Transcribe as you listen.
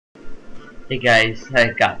Hey guys, I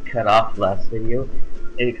got cut off last video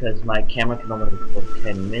because my camera can only record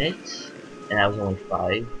 10 minutes and I was only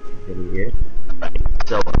 5. Really weird.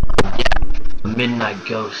 So yeah, Midnight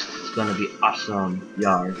Ghost is gonna be awesome,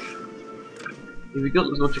 yar. Here we go,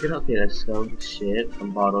 let's go check it out. Okay, let's go. Shit,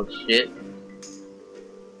 some bottled shit.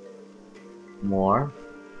 More.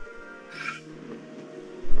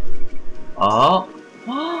 Oh!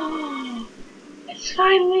 It's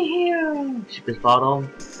finally here! Cheapest bottle.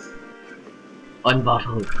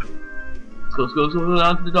 Unbottled. Let's go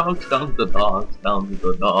down to the dogs, down to the dogs, down to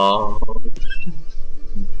the dogs.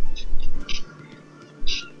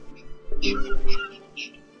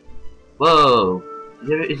 Whoa!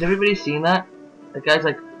 Is everybody seeing that? That guy's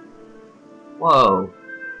like, whoa.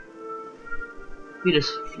 He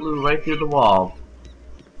just flew right through the wall.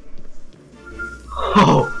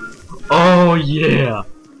 Oh yeah!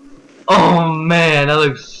 Oh man, that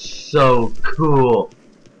looks so cool.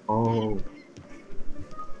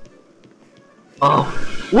 Oh,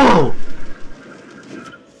 whoa!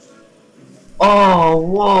 Oh,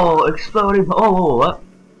 whoa! Exploding! Oh, whoa, what?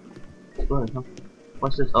 Exploding, huh?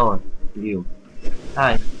 What's this? Oh, you.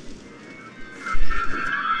 Hi.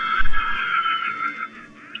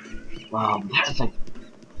 Wow, that's like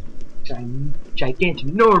gigantic,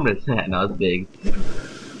 enormous. No, it's big.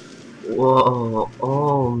 Whoa!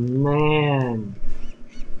 Oh man!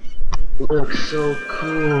 Looks so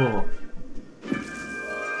cool.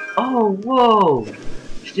 Oh, whoa!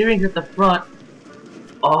 Steering's at the front.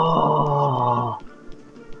 Oh,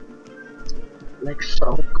 like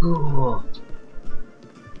so cool.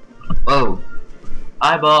 Oh,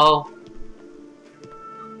 eyeball.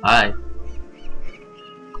 Hi.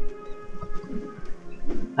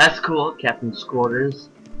 That's cool. Captain's quarters.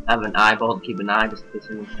 I have an eyeball to keep an eye just in case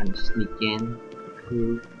anyone's trying to sneak in.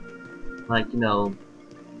 Cool. Like, you know.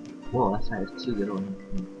 Whoa, that's nice too. Good one.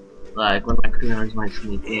 Like when my crew members might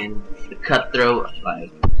sneak in. The cutthroat, like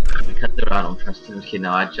the cutthroat, I don't trust him. Okay,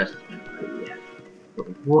 no, I just yeah.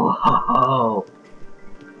 Whoa!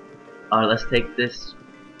 Alright, let's take this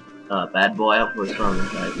bad boy out for some,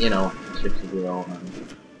 like, you know, ships to do all.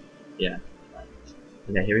 Yeah.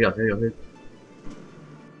 Okay, here we go. Here we go.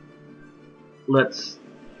 Let's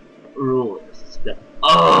rule this stuff.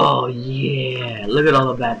 Oh yeah! Look at all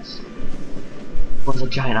the bats. What's a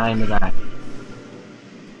giant eye in the back?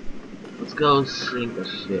 Let's go sink the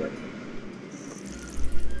ship.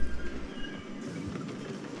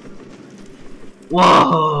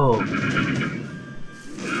 Whoa!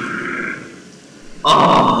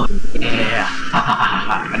 Oh yeah!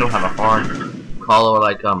 I don't have a horn. Call or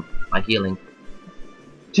like my healing.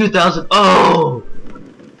 2000. Oh!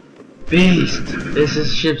 Beast! This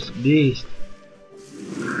is ship's beast.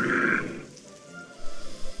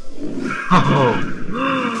 Oh!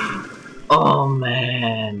 Oh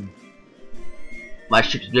man! My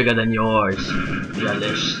ship's bigger than yours.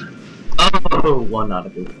 Jealous. Oh! One out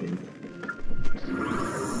of 15.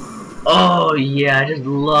 Oh yeah, I just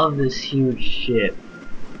love this huge ship.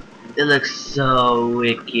 It looks so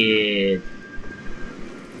wicked.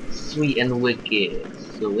 Sweet and wicked.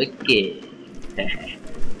 So wicked.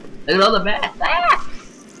 Look at all the bats.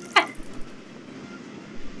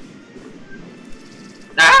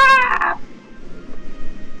 Ah!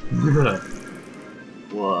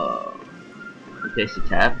 Whoa. Tasty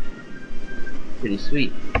tab. Pretty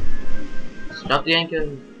sweet. Let's drop the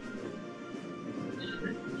anchor.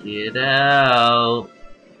 Check it out.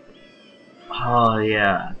 Oh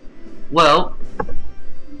yeah. Well,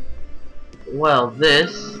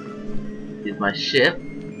 this is my ship.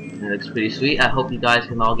 It looks pretty sweet. I hope you guys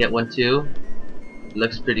can all get one too. It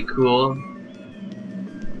looks pretty cool.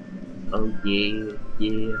 Oh yeah,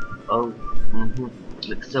 yeah. Oh,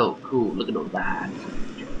 looks so cool. Look at those eyes.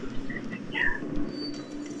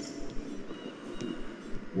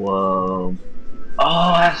 Whoa.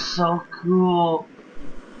 Oh, that's so cool.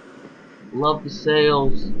 Love the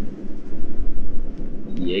sails.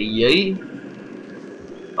 Yay.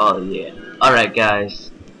 Oh yeah. Alright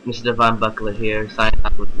guys. Mr.Divinebuckler here, signing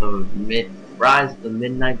off with the Rise of the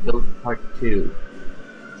Midnight Ghost Part 2.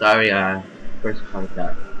 Sorry, first part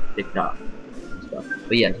got picked off.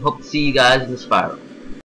 But yeah, hope to see you guys in the spiral.